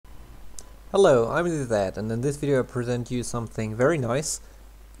Hello, I'm Zett, and in this video I present you something very nice.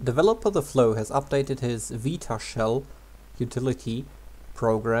 Developer TheFlow has updated his VitaShell utility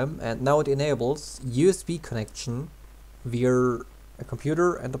program, and now it enables USB connection via a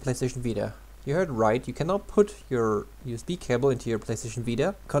computer and a PlayStation Vita. You heard right, you can now put your USB cable into your PlayStation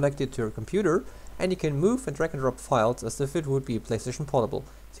Vita, connect it to your computer, and you can move and drag and drop files as if it would be a PlayStation Portable.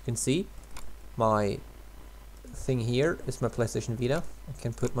 As you can see, my thing here is my PlayStation Vita. I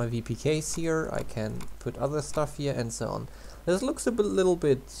can put my VPKs here, I can put other stuff here, and so on. This looks a little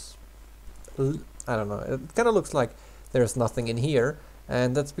bit, I don't know, it kind of looks like there's nothing in here,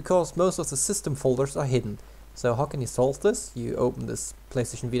 and that's because most of the system folders are hidden. So how can you solve this? You open this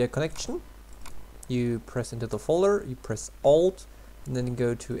PlayStation Vita connection, you press into the folder, you press Alt, and then you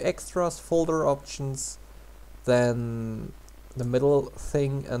go to Extras, Folder Options, then the middle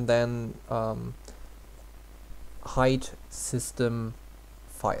thing, and then hide system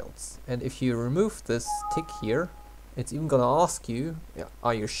files. And if you remove this tick here, it's even gonna ask you,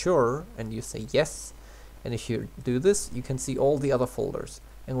 are you sure? And you say yes. And if you do this, you can see all the other folders.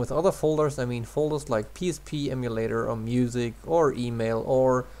 And with other folders, I mean folders like PSP emulator or music or email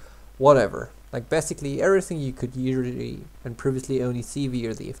or whatever. Like basically everything you could usually and previously only see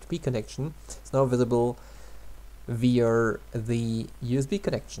via the FTP connection is now visible via the USB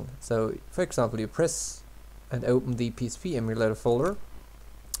connection. So for example, you press and open the PSP emulator folder,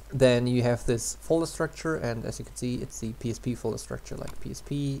 then you have this folder structure, and as you can see, it's the PSP folder structure, like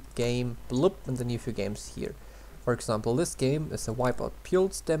PSP, game, bloop, and then you have your games here. For example, this game is a Wipeout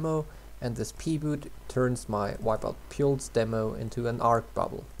Pulse demo, and this pboot turns my Wipeout Pulse demo into an ARC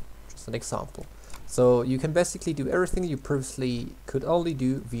bubble. Just an example. So you can basically do everything you previously could only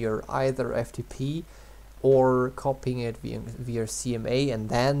do via either FTP or copying it via CMA and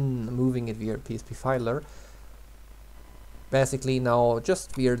then moving it via PSP filer. Basically now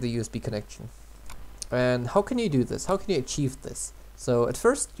just via the USB connection. And how can you do this? How can you achieve this? So at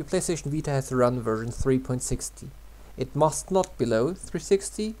first your PlayStation Vita has to run version 3.60. It must not be below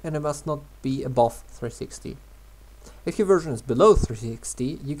 360 and it must not be above 360. If your version is below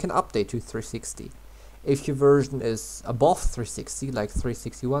 360, you can update to 360. If your version is above 360, like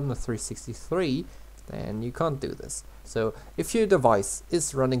 361 or 363, then you can't do this. So if your device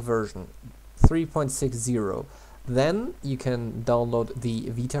is running version 3.60, then you can download the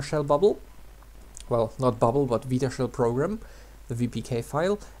VitaShell bubble, well, not bubble, but VitaShell program, the VPK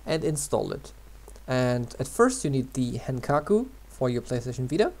file, and install it. And at first you need the HENkaku for your PlayStation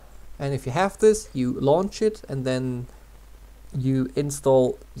Vita, and if you have this, you launch it, and then you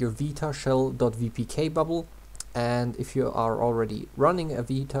install your VitaShell.vpk bubble. And if you are already running a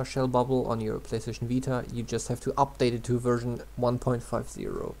VitaShell bubble on your PlayStation Vita, you just have to update it to version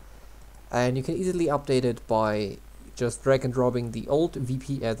 1.50. And you can easily update it by just drag and dropping the old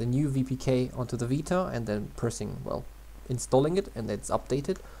the new VPK onto the Vita and then pressing, well, installing it, and it's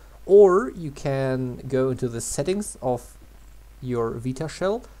updated. Or you can go into the settings of your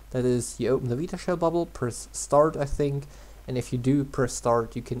VitaShell. That is, you open the VitaShell bubble, press start, I think, and if you do press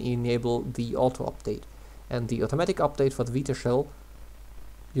start, you can enable the auto update. And the automatic update for the VitaShell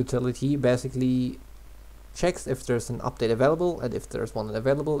utility basically checks if there's an update available, and if there's one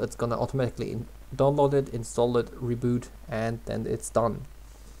available, it's gonna automatically download it, install it, reboot, and then it's done.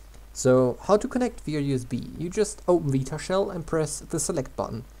 So how to connect via USB? You just open VitaShell and press the select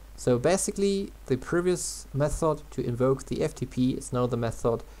button. So basically the previous method to invoke the FTP is now the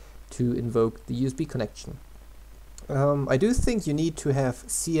method to invoke the USB connection. I do think you need to have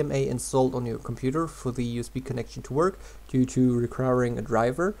CMA installed on your computer for the USB connection to work, due to requiring a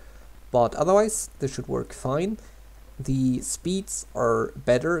driver. But otherwise, this should work fine. The speeds are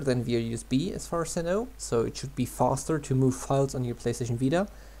better than via USB as far as I know, so it should be faster to move files on your PlayStation Vita.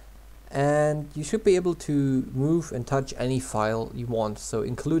 And you should be able to move and touch any file you want, so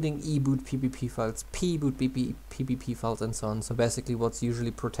including eboot PBP files, pboot PBP files, and so on. So basically what's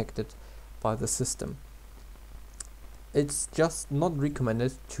usually protected by the system. It's just not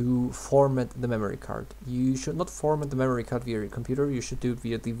recommended to format the memory card. You should not format the memory card via your computer, you should do it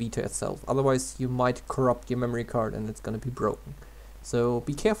via the Vita itself. Otherwise you might corrupt your memory card and it's gonna be broken. So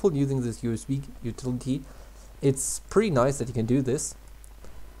be careful using this USB utility. It's pretty nice that you can do this.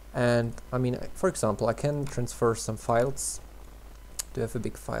 And I mean, for example, I can transfer some files. Do I have a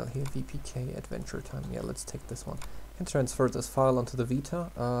big file here? VPK Adventure Time. Yeah, let's take this one. I can transfer this file onto the Vita.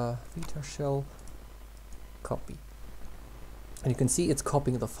 VitaShell copy. And you can see it's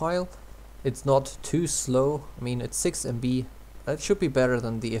copying the file. It's not too slow. I mean, it's 6 MB. It should be better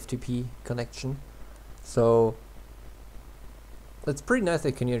than the FTP connection. So it's pretty nice that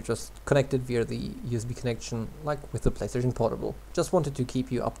you can just connect it via the USB connection, like with the PlayStation Portable. Just wanted to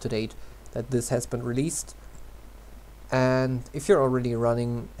keep you up to date that this has been released. And if you're already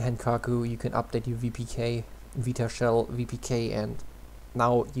running HENkaku, you can update your VPK, VitaShell VPK, and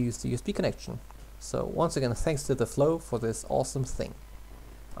now use the USB connection. So once again, thanks to TheFlow for this awesome thing.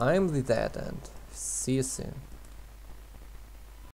 I'm Zett, and see you soon.